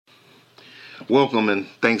Welcome and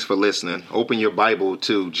thanks for listening. Open your Bible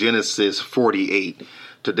to Genesis 48.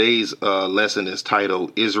 Today's lesson is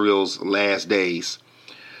titled Israel's Last Days.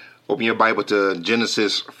 Open your Bible to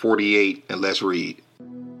Genesis 48 and let's read.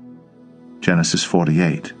 Genesis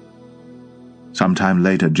 48. Sometime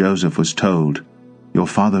later Joseph was told, "Your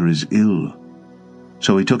father is ill."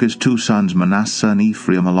 So he took his two sons Manasseh and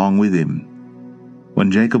Ephraim along with him.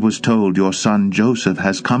 When Jacob was told, "Your son Joseph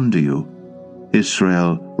has come to you,"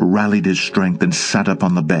 Israel rallied his strength and sat up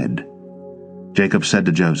on the bed. Jacob said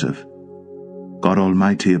to Joseph, "God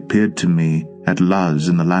Almighty appeared to me at Luz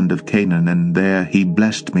in the land of Canaan, and there he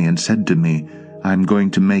blessed me and said to me, 'I am going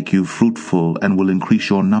to make you fruitful and will increase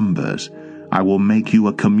your numbers. I will make you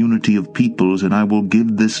a community of peoples, and I will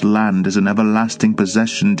give this land as an everlasting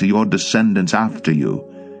possession to your descendants after you.'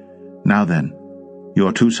 Now then,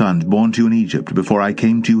 your two sons born to you in Egypt before I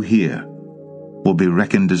came to you here will be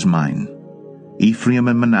reckoned as mine. Ephraim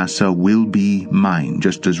and Manasseh will be mine,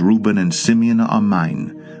 just as Reuben and Simeon are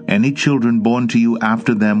mine. Any children born to you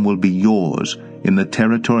after them will be yours. In the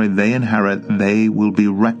territory they inherit, they will be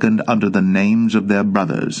reckoned under the names of their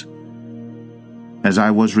brothers. As I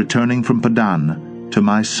was returning from Padan, to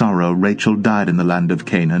my sorrow Rachel died in the land of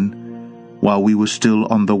Canaan, while we were still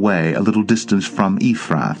on the way, a little distance from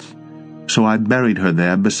Ephrath. So I buried her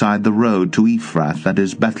there beside the road to Ephrath, that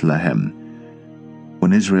is Bethlehem."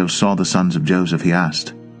 When Israel saw the sons of Joseph, he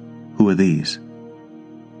asked, "Who are these?"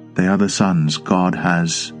 "They are the sons God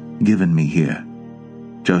has given me here,"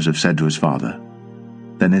 Joseph said to his father.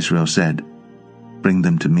 Then Israel said, "Bring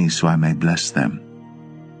them to me so I may bless them."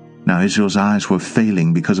 Now Israel's eyes were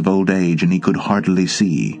failing because of old age, and he could hardly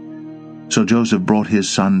see. So Joseph brought his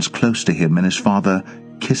sons close to him, and his father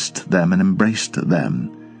kissed them and embraced them.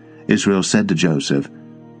 Israel said to Joseph,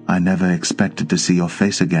 "I never expected to see your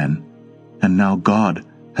face again, and now God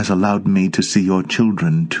has allowed me to see your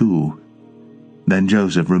children too." Then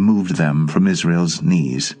Joseph removed them from Israel's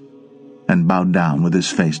knees, and bowed down with his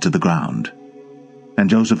face to the ground. And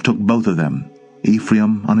Joseph took both of them,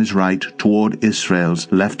 Ephraim on his right toward Israel's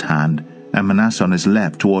left hand, and Manasseh on his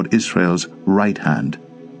left toward Israel's right hand,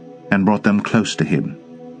 and brought them close to him.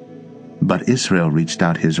 But Israel reached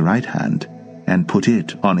out his right hand, and put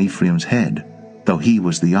it on Ephraim's head, though he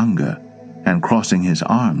was the younger, and crossing his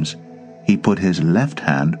arms, he put his left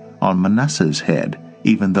hand on Manasseh's head,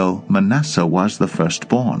 even though Manasseh was the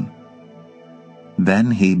firstborn.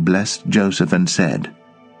 Then he blessed Joseph and said,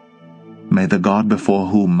 "May the God before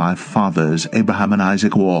whom my fathers Abraham and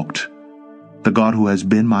Isaac walked, the God who has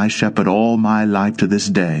been my shepherd all my life to this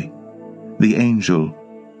day, the angel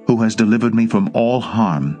who has delivered me from all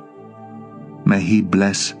harm, may he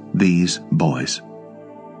bless these boys.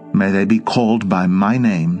 May they be called by my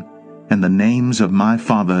name and the names of my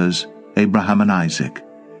fathers Abraham and Isaac,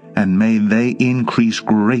 and may they increase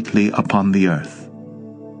greatly upon the earth."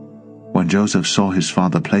 When Joseph saw his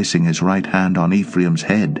father placing his right hand on Ephraim's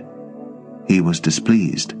head, he was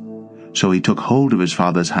displeased. So he took hold of his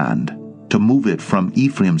father's hand to move it from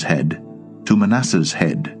Ephraim's head to Manasseh's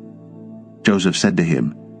head. Joseph said to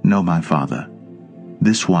him, "No, my father,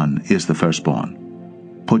 this one is the firstborn.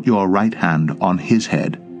 Put your right hand on his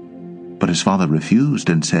head." But his father refused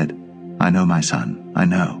and said, "I know, my son, I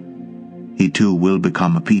know. He too will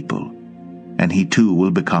become a people, and he too will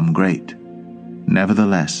become great.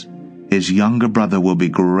 Nevertheless, his younger brother will be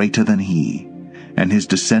greater than he, and his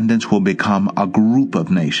descendants will become a group of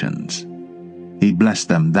nations." He blessed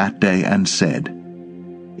them that day and said,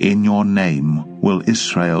 "In your name will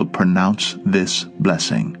Israel pronounce this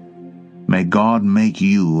blessing. May God make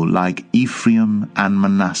you like Ephraim and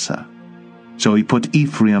Manasseh." So he put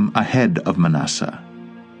Ephraim ahead of Manasseh.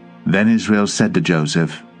 Then Israel said to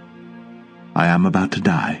Joseph, "I am about to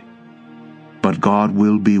die, but God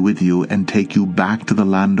will be with you and take you back to the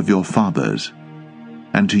land of your fathers.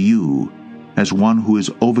 And to you, as one who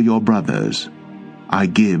is over your brothers, I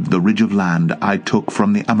give the ridge of land I took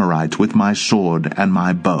from the Amorites with my sword and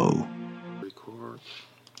my bow."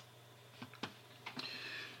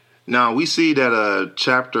 Now we see that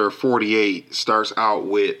chapter 48 starts out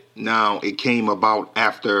with, "Now it came about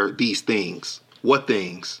after these things." What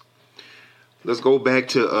things? Let's go back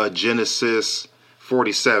to Genesis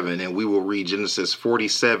 47, and we will read Genesis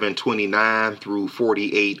 47:29 through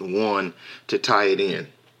 48:1 to tie it in.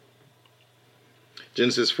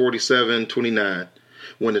 Genesis 47:29.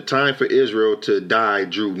 When the time for Israel to die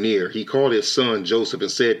drew near, he called his son Joseph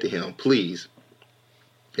and said to him, "Please,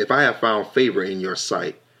 if I have found favor in your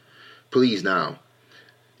sight, please now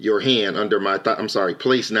your hand under my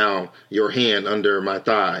place now your hand under my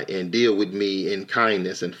thigh and deal with me in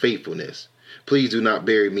kindness and faithfulness. Please do not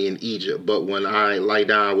bury me in Egypt, but when I lie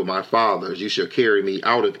down with my fathers, you shall carry me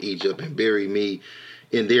out of Egypt and bury me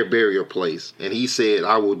in their burial place. And he said,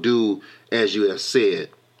 I will do as you have said.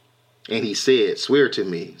 And he said, swear to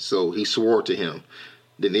me. So he swore to him.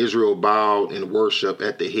 Then Israel bowed and worshiped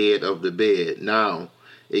at the head of the bed. Now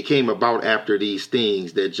it came about after these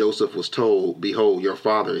things that Joseph was told, behold, your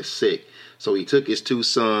father is sick. So he took his two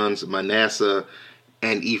sons, Manasseh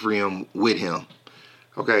and Ephraim, with him.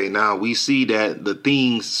 Okay, now we see that the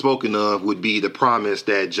things spoken of would be the promise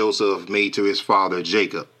that Joseph made to his father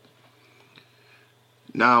Jacob.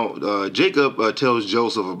 Now, Jacob tells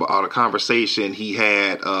Joseph about a conversation he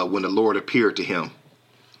had when the Lord appeared to him.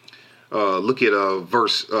 Look at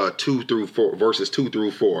verses 2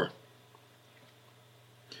 through 4.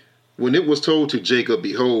 When it was told to Jacob,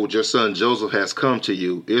 behold, your son Joseph has come to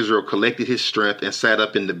you, Israel collected his strength and sat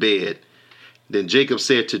up in the bed. Then Jacob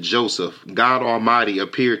said to Joseph, God Almighty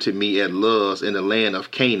appeared to me at Luz in the land of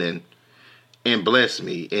Canaan and blessed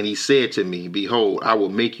me. And he said to me, behold, I will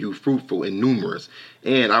make you fruitful and numerous,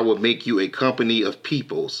 and I will make you a company of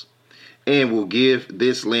peoples, and will give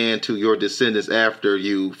this land to your descendants after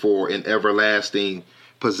you for an everlasting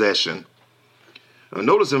possession.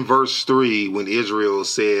 Notice in verse 3 when Israel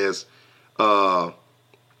says God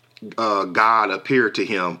appeared to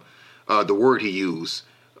him, the word he used,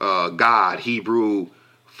 God, Hebrew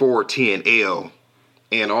 410 El,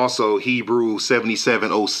 and also Hebrew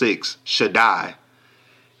 7706 Shaddai.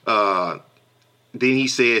 Then he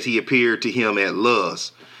says he appeared to him at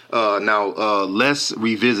Luz. Now let's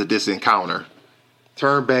revisit this encounter.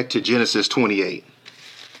 Turn back to Genesis 28.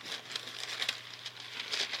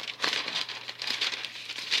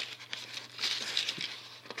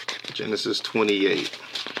 Genesis 28.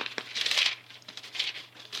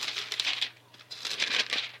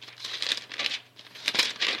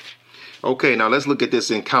 Okay, now let's look at this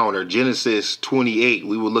encounter. Genesis 28,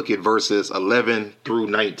 we will look at verses 11 through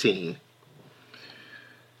 19.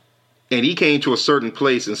 And he came to a certain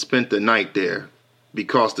place and spent the night there,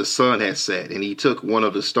 because the sun had set. And he took one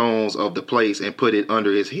of the stones of the place and put it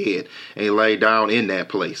under his head, and he lay down in that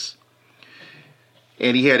place.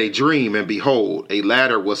 And he had a dream, and behold, a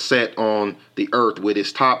ladder was set on the earth with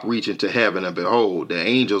its top reaching to heaven. And behold, the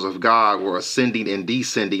angels of God were ascending and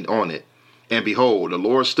descending on it. And behold, the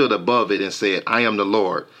Lord stood above it and said, I am the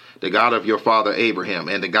Lord, the God of your father Abraham,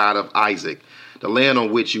 and the God of Isaac. The land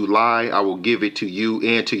on which you lie, I will give it to you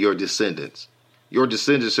and to your descendants. Your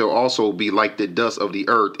descendants shall also be like the dust of the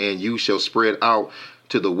earth, and you shall spread out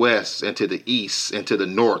to the west and to the east and to the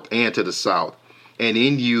north and to the south. And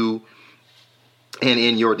in you and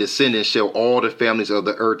in your descendants shall all the families of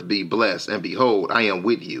the earth be blessed. And behold, I am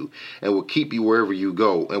with you, and will keep you wherever you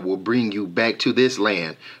go, and will bring you back to this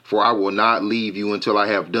land, for I will not leave you until I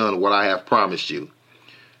have done what I have promised you.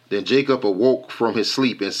 Then Jacob awoke from his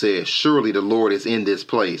sleep and said, surely the Lord is in this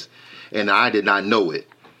place, and I did not know it.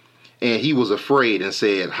 And he was afraid and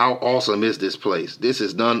said, how awesome is this place? This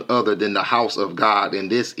is none other than the house of God,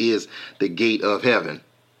 and this is the gate of heaven.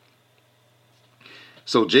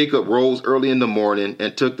 So Jacob rose early in the morning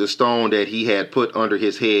and took the stone that he had put under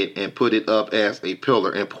his head and put it up as a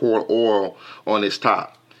pillar and poured oil on its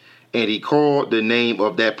top. And he called the name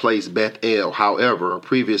of that place Bethel. However,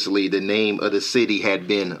 previously the name of the city had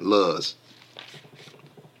been Luz.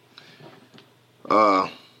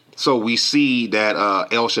 So we see that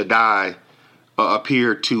El Shaddai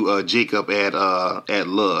appeared to Jacob at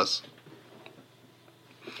Luz.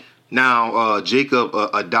 Now, Jacob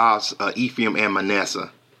adopts Ephraim and Manasseh.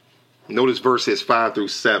 Notice verses 5 through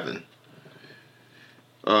 7.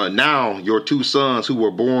 Now, your two sons who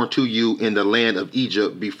were born to you in the land of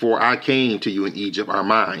Egypt before I came to you in Egypt are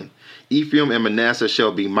mine. Ephraim and Manasseh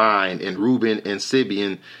shall be mine, and Reuben and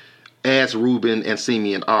Simeon, as Reuben and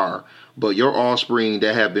Simeon are. But your offspring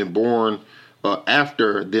that have been born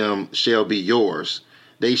after them shall be yours.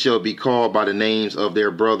 They shall be called by the names of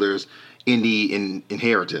their brothers in the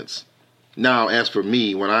inheritance. Now, as for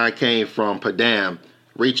me, when I came from Padam,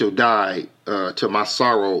 Rachel died to my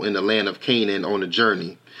sorrow in the land of Canaan on the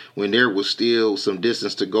journey, when there was still some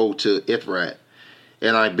distance to go to Ithrath.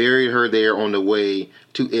 And I buried her there on the way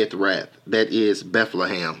to Ithrath, that is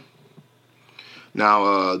Bethlehem.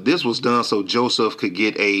 Now, this was done so Joseph could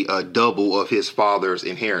get a double of his father's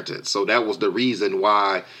inheritance. So that was the reason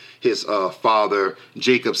why his father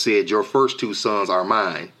Jacob said, your first two sons are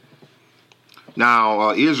mine.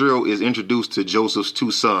 Now, Israel is introduced to Joseph's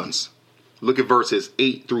two sons. Look at verses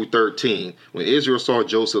 8 through 13. When Israel saw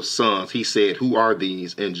Joseph's sons, he said, who are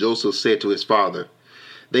these? And Joseph said to his father,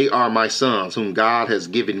 they are my sons, whom God has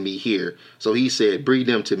given me here. So he said, bring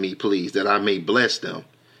them to me, please, that I may bless them.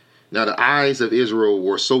 Now the eyes of Israel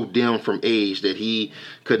were so dim from age that he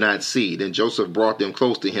could not see. Then Joseph brought them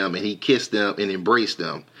close to him, and he kissed them and embraced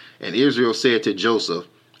them. And Israel said to Joseph,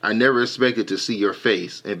 I never expected to see your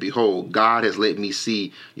face, and behold, God has let me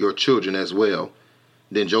see your children as well.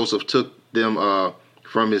 Then Joseph took them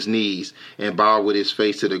from his knees and bowed with his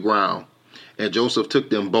face to the ground. And Joseph took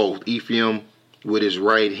them both, Ephraim with his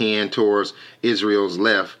right hand towards Israel's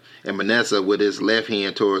left, and Manasseh with his left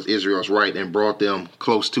hand towards Israel's right, and brought them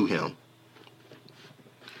close to him.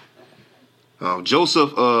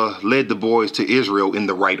 Joseph led the boys to Israel in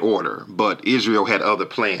the right order, but Israel had other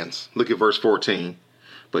plans. Look at verse 14.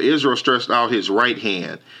 But Israel stretched out his right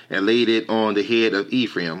hand and laid it on the head of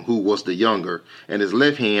Ephraim, who was the younger, and his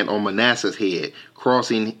left hand on Manasseh's head,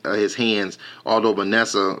 crossing his hands, although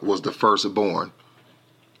Manasseh was the firstborn.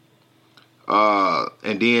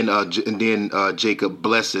 And then Jacob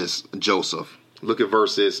blesses Joseph. Look at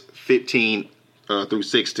verses 15 through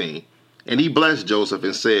 16. And he blessed Joseph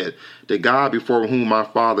and said, the God before whom my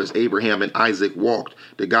fathers Abraham and Isaac walked,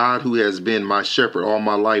 the God who has been my shepherd all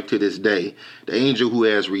my life to this day, the angel who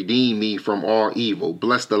has redeemed me from all evil,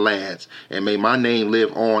 bless the lads, and may my name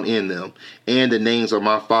live on in them, and the names of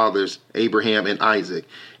my fathers Abraham and Isaac,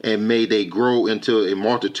 and may they grow into a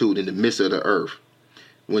multitude in the midst of the earth.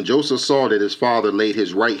 When Joseph saw that his father laid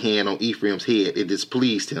his right hand on Ephraim's head, it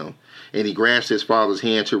displeased him, and he grasped his father's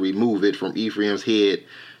hand to remove it from Ephraim's head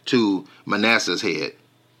to Manasseh's head.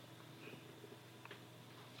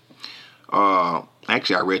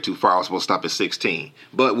 Actually, I read too far. I was supposed to stop at 16.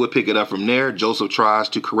 But we'll pick it up from there. Joseph tries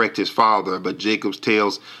to correct his father, but Jacob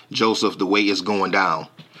tells Joseph the way it's going down.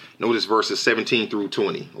 Notice verses 17 through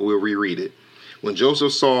 20. We'll reread it. When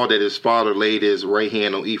Joseph saw that his father laid his right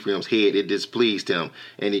hand on Ephraim's head, it displeased him,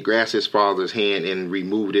 and he grasped his father's hand and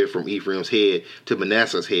removed it from Ephraim's head to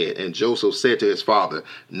Manasseh's head. And Joseph said to his father,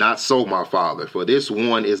 not so, my father, for this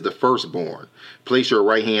one is the firstborn. Place your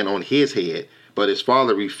right hand on his head. But his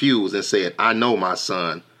father refused and said, I know, my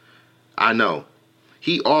son, I know.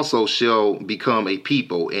 He also shall become a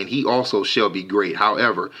people, and he also shall be great.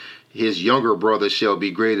 However, his younger brother shall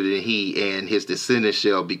be greater than he, and his descendants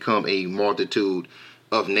shall become a multitude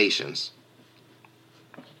of nations.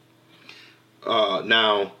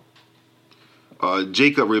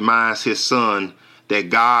 Jacob reminds his son that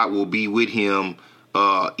God will be with him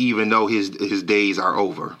even though his days are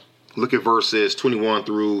over. Look at verses 21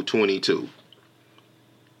 through 22.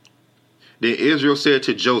 Then Israel said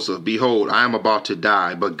to Joseph, behold, I am about to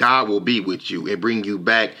die, but God will be with you and bring you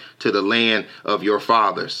back to the land of your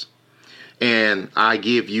fathers. And I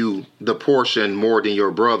give you the portion more than your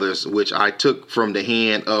brothers, which I took from the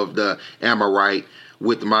hand of the Amorite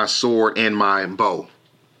with my sword and my bow.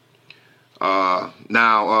 What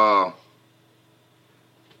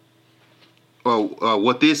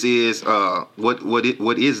this is,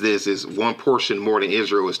 what is this is one portion more than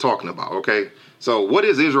Israel is talking about. Okay, so what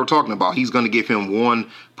is Israel talking about? He's going to give him one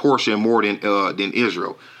portion more than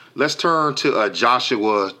Israel. Let's turn to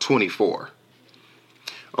Joshua 24.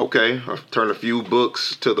 Okay, I'll turn a few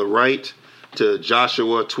books to the right to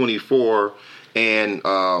Joshua 24, and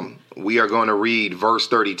we are going to read verse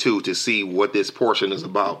 32 to see what this portion is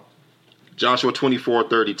about. Joshua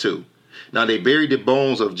 24:32. Now they buried the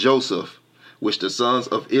bones of Joseph, which the sons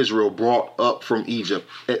of Israel brought up from Egypt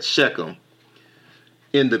at Shechem,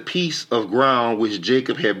 in the piece of ground which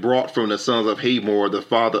Jacob had brought from the sons of Hamor, the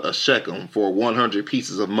father of Shechem, for 100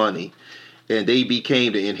 pieces of money, and they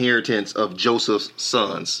became the inheritance of Joseph's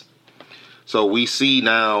sons. So we see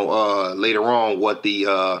now later on what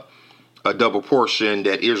the a double portion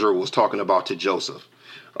that Israel was talking about to Joseph.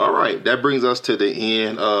 All right, that brings us to the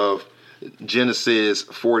end of Genesis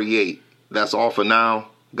 48. That's all for now.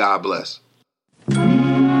 God bless. People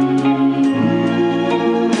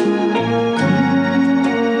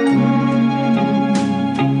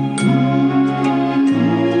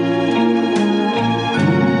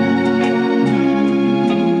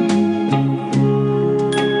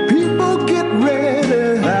get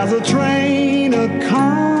ready as a train to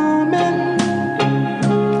come.